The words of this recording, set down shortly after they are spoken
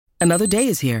Another day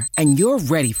is here, and you're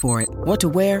ready for it. What to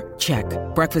wear? Check.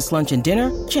 Breakfast, lunch, and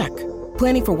dinner? Check.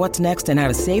 Planning for what's next and how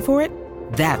to save for it?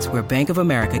 That's where Bank of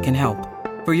America can help.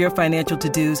 For your financial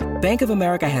to-dos, Bank of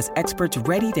America has experts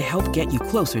ready to help get you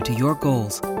closer to your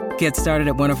goals. Get started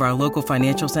at one of our local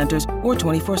financial centers or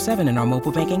 24/7 in our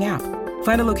mobile banking app.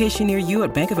 Find a location near you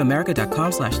at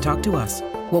bankofamerica.com/talktous.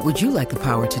 What would you like the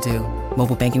power to do?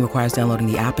 Mobile banking requires downloading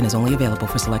the app and is only available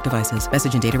for select devices.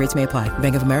 Message and data rates may apply.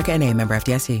 Bank of America N.A., member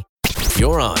FDIC.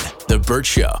 You're on The Bert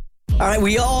Show. All right,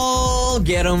 we all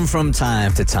get them from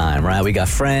time to time, right? We got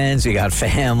friends, we got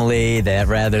family that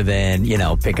rather than,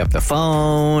 pick up the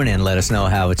phone and let us know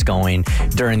how it's going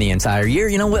during the entire year,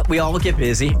 you know what? We all get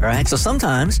busy, right? So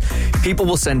sometimes people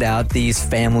will send out these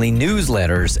family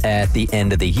newsletters at the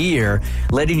end of the year,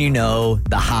 letting you know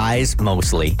the highs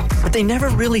mostly, but they never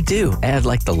really do add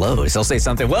like the lows. They'll say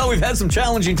something, well, we've had some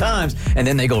challenging times, and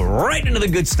then they go right into the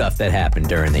good stuff that happened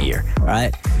during the year,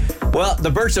 right? Well, the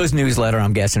Bert Show's newsletter,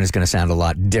 I'm guessing, is going to sound a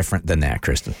lot different than that,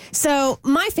 Kristen. So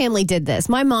my family did this.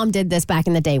 My mom did this back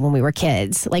in the day when we were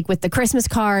kids. Like with the Christmas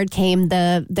card came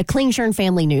the Klingshirn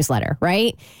family newsletter,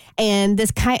 right? And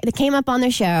this came up on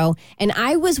the show, and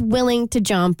I was willing to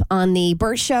jump on the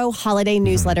Bert Show holiday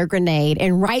newsletter grenade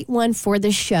and write one for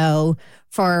the show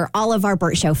for all of our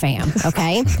Bert Show fam,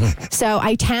 okay? So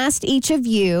I tasked each of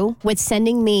you with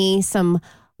sending me some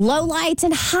lowlights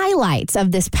and highlights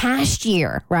of this past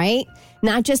year, right?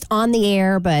 Not just on the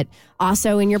air, but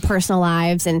also in your personal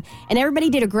lives. And everybody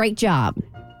did a great job.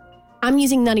 I'm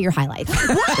using none of your highlights.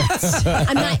 What?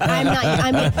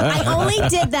 I only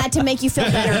did that to make you feel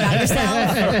better about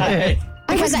yourself.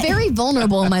 I was very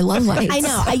vulnerable in my lowlights. I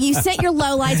know. You sent your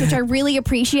lowlights, which I really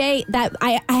appreciate. That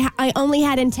I only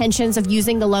had intentions of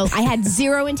using the low. I had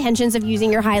zero intentions of using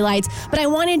your highlights, but I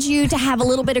wanted you to have a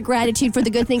little bit of gratitude for the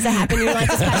good things that happened in your life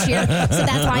this past year. So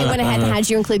that's why I went ahead and had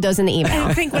you include those in the email.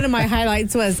 I think one of my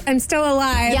highlights was, I'm still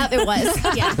alive. Yep, it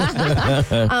was.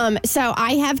 Yeah. So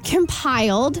I have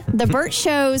compiled the Bert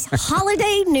Show's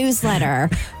holiday newsletter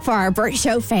for our Bert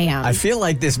Show fans. I feel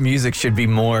like this music should be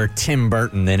more Tim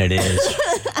Burton than it is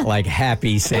like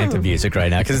happy Santa music right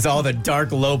now, because it's all the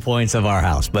dark low points of our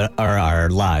house, or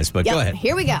our lives. But Yep, go ahead.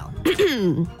 Here we go.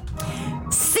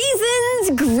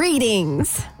 Season's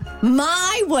greetings.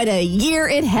 My, what a year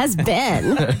it has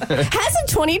been. Hasn't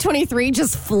 2023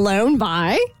 just flown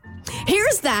by?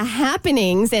 Here's the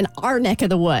happenings in our neck of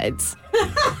the woods.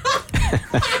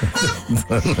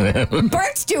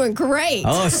 Bert's doing great.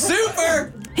 Oh,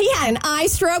 super! He had an eye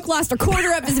stroke, lost a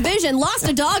quarter of his vision, lost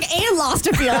a dog, and lost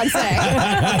a fiance.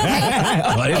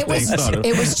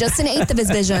 It was just an eighth of his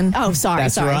vision. Oh, sorry.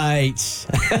 That's right.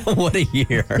 What a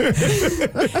year.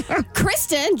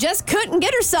 Kristen just couldn't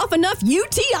get herself enough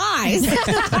UTIs.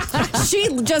 She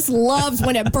just loves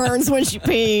when it burns when she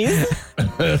pees.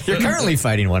 You're currently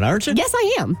fighting one, aren't you? Yes,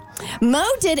 I am. Mo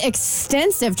did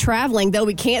extensive traveling, though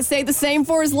we can't say the same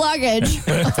for his luggage.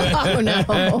 Oh,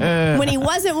 no. When he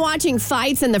wasn't watching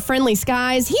fights in the friendly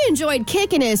skies, he enjoyed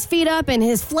kicking his feet up in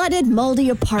his flooded,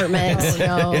 moldy apartment.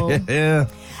 Oh, no. Yeah.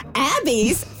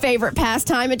 Abby's favorite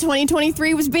pastime in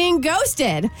 2023 was being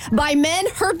ghosted by men,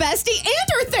 her bestie, and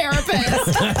her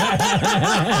therapist.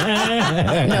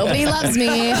 Nobody loves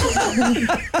me.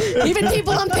 Even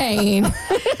people I'm paying.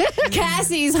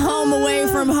 Cassie's home away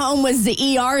from home was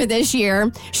the ER this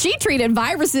year. She treated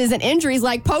viruses and injuries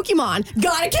like Pokemon.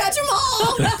 Gotta catch them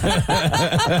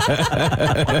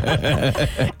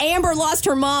all. Amber lost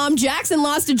her mom. Jackson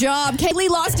lost a job. Kaylee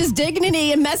lost his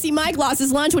dignity. And Messy Mike lost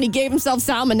his lunch when he gave himself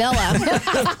salmonella.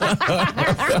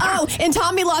 Oh, and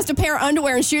Tommy lost a pair of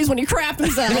underwear and shoes when he crapped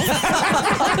himself.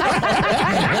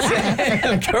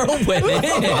 Damn, girl went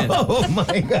in. Oh,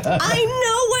 my God. I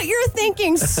know what you're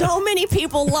thinking. So many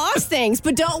people lost things,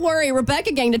 but don't worry.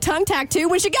 Rebecca gained a tongue tattoo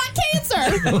when she got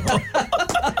cancer.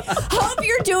 Hope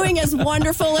you're doing as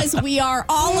wonderful as we are.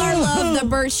 All our love, The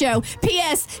Bert Show.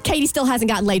 P.S. Katie still hasn't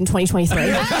gotten laid in 2023.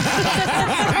 Well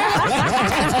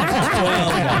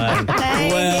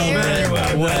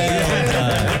done. Well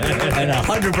done. And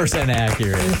 100%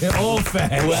 accurate. Old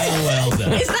fact. Well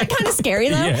done. Is that kind of scary,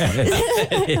 though? Yeah,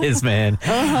 it is, man.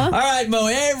 Uh-huh. All right, Mo,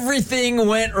 everything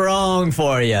went wrong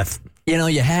for you. You know,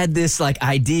 you had this,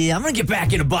 idea. I'm going to get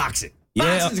back into boxing.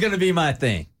 Boxing's going to be my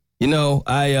thing. You know,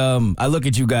 I look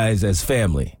at you guys as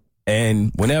family.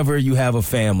 And whenever you have a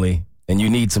family and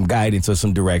you need some guidance or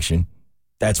some direction,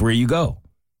 that's where you go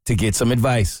to get some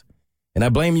advice. And I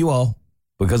blame you all.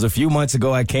 Because a few months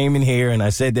ago, I came in here and I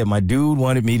said that my dude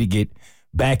wanted me to get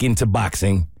back into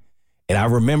boxing. And I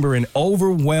remember an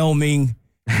overwhelming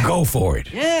Go for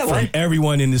it. Yeah, From what?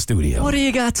 everyone in the studio. What do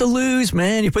you got to lose,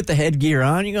 man? You put the headgear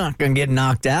on, you're not going to get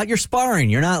knocked out. You're sparring.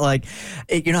 You're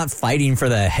not fighting for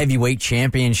the heavyweight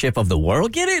championship of the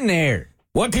world. Get in there.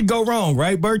 What could go wrong,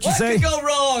 right, Bert? You say? What could go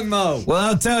wrong, Mo? Well,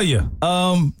 I'll tell you.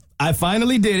 I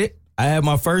finally did it. I had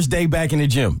my first day back in the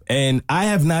gym, and I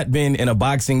have not been in a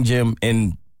boxing gym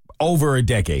in over a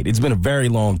decade. It's been a very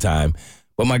long time.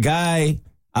 But my guy,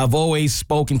 I've always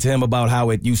spoken to him about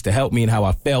how it used to help me and how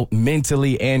I felt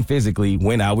mentally and physically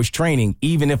when I was training,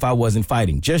 even if I wasn't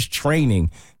fighting. Just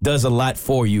training does a lot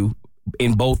for you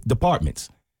in both departments.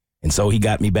 And so he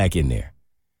got me back in there,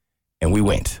 and we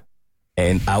went.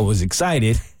 And I was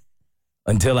excited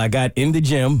until I got in the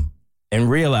gym and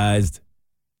realized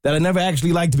that I never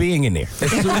actually liked being in there.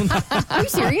 Are you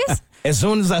serious? As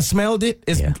soon as I smelled it,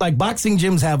 it's like boxing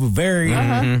gyms have a very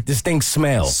distinct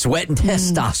smell. Sweat and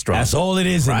testosterone. That's all it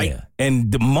is in there.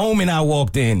 And the moment I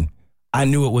walked in, I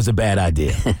knew it was a bad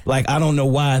idea. Like, I don't know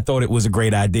why I thought it was a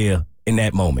great idea in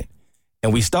that moment.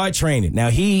 And we start training. Now,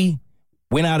 he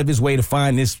went out of his way to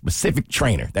find this specific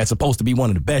trainer that's supposed to be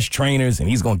one of the best trainers, and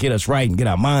he's going to get us right and get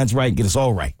our minds right and get us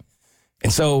all right.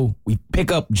 And so we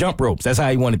pick up jump ropes. That's how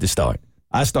he wanted to start.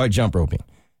 I start jump roping.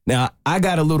 Now, I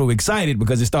got a little excited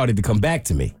because it started to come back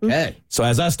to me. Hey. So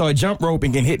as I start jump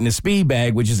roping and hitting the speed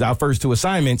bag, which is our first two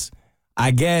assignments,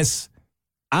 I guess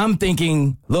I'm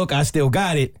thinking, look, I still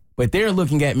got it. But they're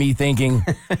looking at me thinking,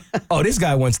 oh, this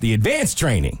guy wants the advanced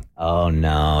training. Oh,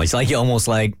 no. It's like you almost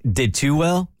did too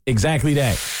well. Exactly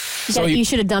that. You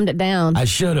should have dumbed it down. I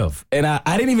should have. And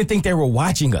I didn't even think they were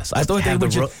watching us. I thought they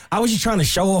were I was just trying to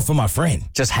show off for my friend.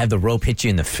 Just have the rope hit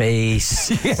you in the face.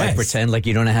 Yes. Like pretend like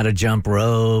you don't know how to jump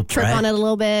rope. Trip right? on it a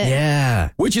little bit. Yeah.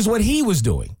 Which is what he was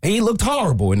doing. He looked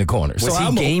horrible in the corner. Was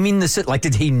he gaming the like?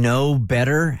 Did he know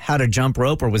better how to jump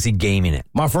rope, or was he gaming it?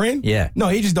 My friend? Yeah. No,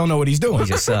 he just don't know what he's doing. He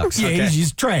just sucks. Yeah, Okay. he's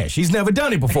just trash. He's never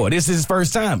done it before. This is his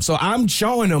first time. So I'm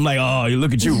showing him like, oh,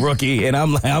 look at you, rookie. And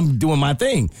I'm doing my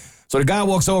thing. So the guy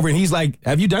walks over and he's like,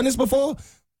 have you done this before?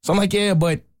 So I'm like, yeah,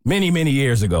 but many, many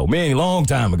years ago, long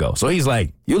time ago. So he's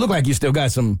like, you look like you still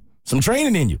got some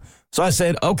training in you. So I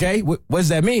said, okay, what does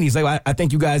that mean? He's like, I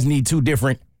think you guys need two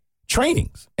different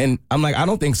trainings. And I'm like, I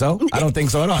don't think so. I don't think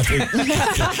so at all. I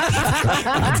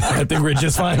think we're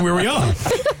just fine where we are.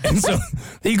 And so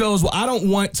he goes, well, I don't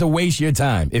want to waste your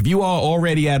time. If you are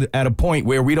already at a point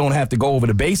where we don't have to go over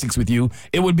the basics with you,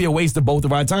 it would be a waste of both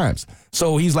of our times.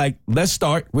 So he's like, let's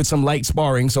start with some light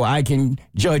sparring so I can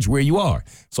judge where you are.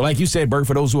 So like you said, Bert,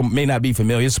 for those who may not be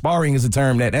familiar, sparring is a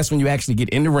term that's when you actually get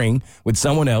in the ring with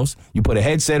someone else. You put a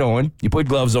headset on, you put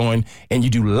gloves on, and you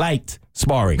do light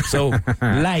sparring. So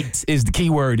light is the key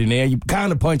word in there. You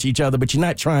kind of punch each other, but you're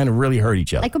not trying to really hurt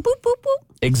each other. Like a boop, boop, boop.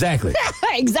 Exactly.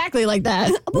 Exactly like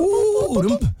that.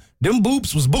 Ooh, them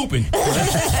boops was booping.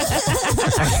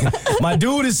 My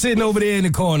dude is sitting over there in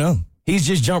the corner. He's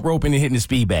just jump roping and hitting the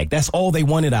speed bag. That's all they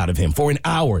wanted out of him for an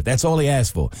hour. That's all they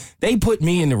asked for. They put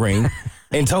me in the ring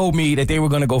and told me that they were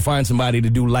going to go find somebody to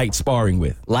do light sparring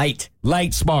with. Light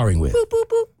sparring with. Boop, boop,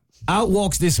 boop. Out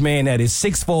walks this man that is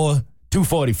 6'4",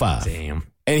 245. Damn.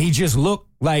 And he just looked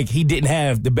like he didn't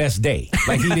have the best day.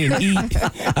 Like he didn't eat.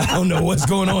 I don't know what's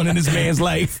going on in this man's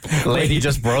life. Lady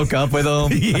just broke up with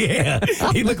him. Yeah.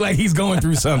 He looked like he's going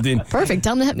through something. Perfect.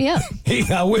 Tell him to hit me up.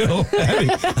 I will.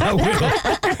 I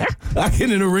will. I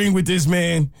get in the ring with this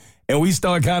man, and we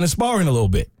start kind of sparring a little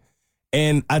bit.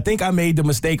 And I think I made the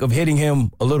mistake of hitting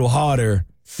him a little harder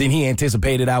than he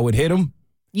anticipated I would hit him.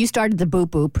 You started the boop,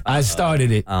 boop. I started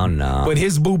it. Oh, no. But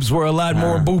his boops were a lot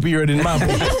more boopier than my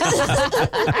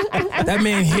boops. That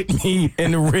man hit me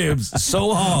in the ribs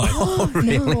so hard. Oh,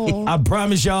 really? No. I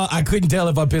promise y'all, I couldn't tell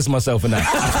if I pissed myself or not.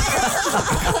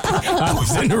 I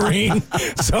was in the ring.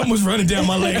 Something was running down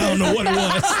my leg. I don't know what it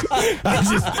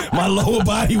was. My lower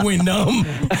body went numb.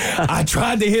 I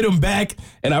tried to hit him back,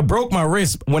 and I broke my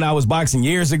wrist when I was boxing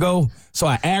years ago. So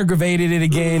I aggravated it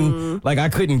again. Like I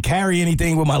couldn't carry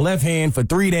anything with my left hand for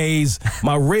 3 days.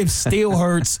 My ribs still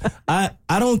hurts. I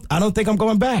don't think I'm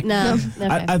going back. No.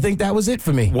 I think that was it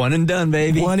for me. One and done,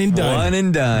 baby. One and done. One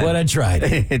and done. But I tried.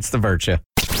 It's the Bert Show.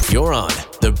 You're on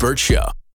The Bert Show.